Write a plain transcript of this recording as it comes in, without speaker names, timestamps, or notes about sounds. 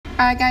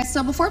All right, guys,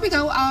 so before we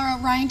go,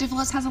 Ryan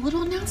DePhillips has a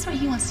little announcement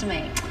he wants to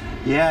make.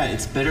 Yeah,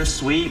 it's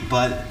bittersweet,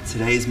 but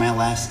today is my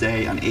last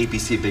day on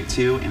ABC Big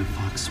 2 and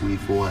Fox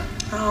 24.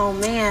 Oh,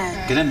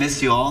 man. Gonna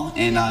miss you all,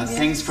 and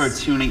thanks for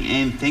tuning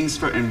in. Thanks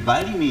for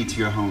inviting me to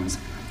your homes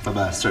from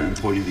a certain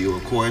point of view,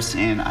 of course,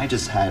 and I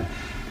just have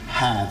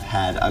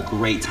had a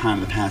great time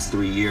the past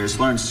 3 years.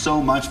 Learned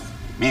so much.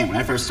 Man, when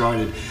I first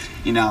started,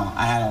 you know,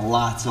 I had a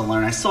lot to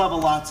learn. I still have a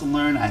lot to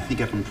learn. I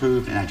think I've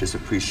improved, and I just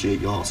appreciate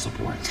y'all's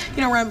support.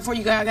 You know, Ryan, before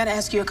you go, I got to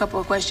ask you a couple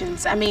of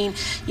questions. I mean,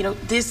 you know,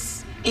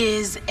 this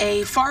is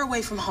a far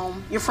away from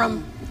home. You're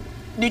from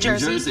New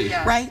Jersey,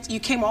 right? You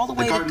came all the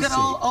way to good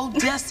old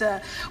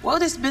Odessa.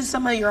 What has been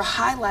some of your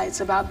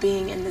highlights about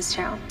being in this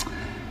town?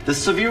 The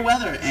severe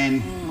weather,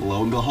 and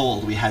lo and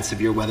behold, we had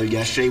severe weather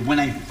yesterday. When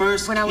I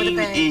first came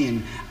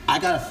in, I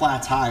got a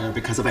flat tire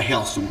because of a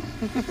hailstorm.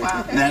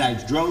 Wow. And then I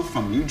drove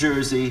from New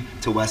Jersey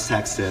to West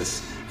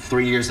Texas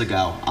 3 years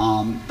ago.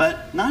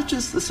 But not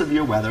just the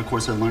severe weather, of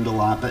course I learned a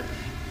lot, but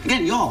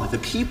again, y'all, the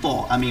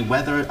people, I mean,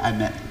 whether I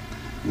met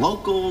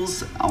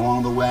locals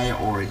along the way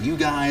or you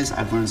guys,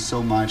 I've learned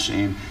so much,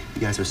 and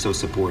you guys are so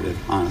supportive,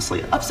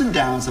 honestly. Ups and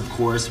downs, of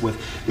course, with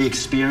the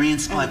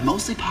experience, but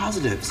mostly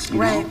positives, you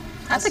know?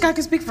 I think I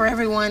can speak for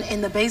everyone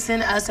in the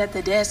Basin, us at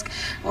the desk,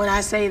 when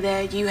I say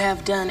that you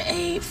have done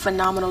a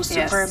phenomenal,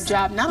 superb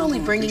job, not only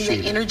bringing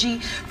the energy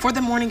for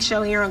the morning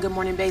show here on Good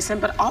Morning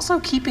Basin, but also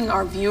keeping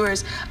our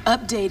viewers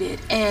updated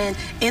and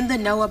in the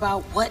know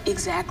about what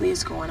exactly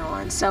is going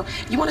on. So,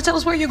 you want to tell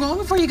us where you're going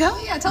before you go?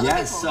 Yeah, tell the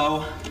people.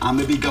 So I'm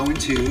going to be going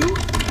to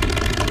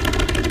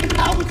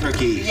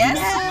Albuquerque.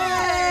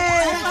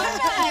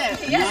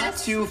 Not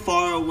too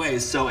far away,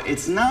 so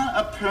it's not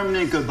a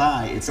permanent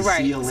goodbye. It's a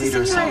see you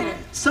later. So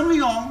some of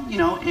y'all, you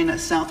know, in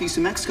southeast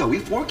New Mexico, we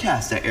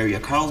forecast that area,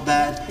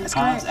 Carlsbad,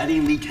 Eddy,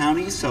 and Lee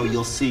County. So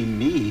you'll see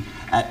me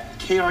at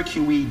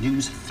KRQE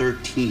News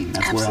 13.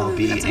 That's where I'll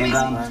be. And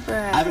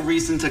I have a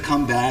reason to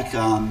come back.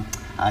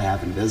 I have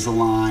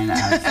Invisalign. I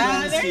have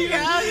friends here.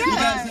 You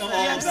guys know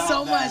all about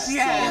so much.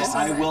 So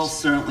I will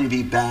certainly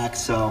be back.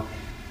 So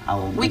I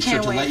will make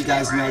sure to let you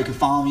guys know. You can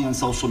follow me on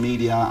social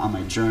media on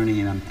my journey,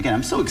 and again,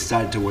 I'm so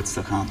excited to what's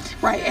to come.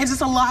 Right, and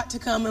just a lot to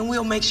come, and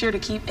we'll make sure to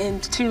keep in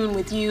tune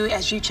with you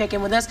as you check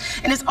in with us.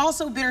 And it's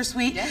also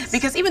bittersweet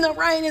because even though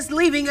Ryan is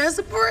leaving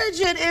us,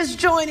 Bridget is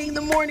joining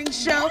the morning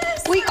show.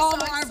 We all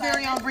know our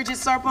very own Bridget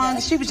Sarpong.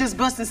 She was just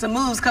busting some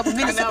moves a couple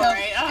minutes ago.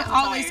 Right? And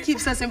always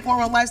keeps us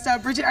informed on lifestyle.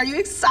 Bridget, are you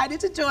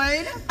excited to join?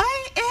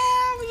 I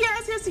am,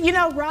 yes. You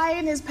know,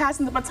 Ryan is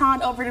passing the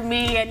baton over to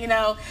me, and you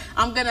know,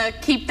 I'm gonna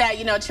keep that,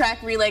 you know,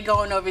 track relay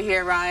going over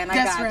here, Ryan. I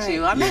got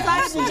you. I'm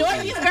excited to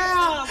join these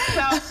girls,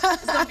 so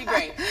it's gonna be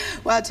great.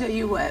 Well, I'll tell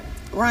you what,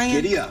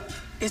 Ryan. Giddy up.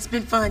 It's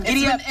been fun.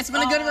 Giddy up. It's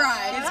been a good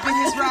ride. It's been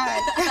his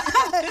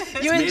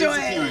ride. You enjoy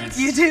it.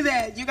 You do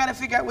that. You got to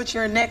figure out what's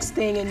your next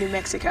thing in New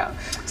Mexico.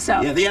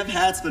 So yeah, they have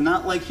hats, but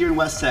not like here in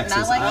West Texas.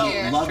 Not like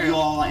here. I love you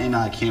all, and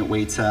I can't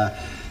wait to,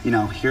 you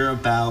know, hear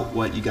about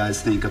what you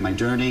guys think of my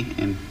journey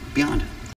and beyond.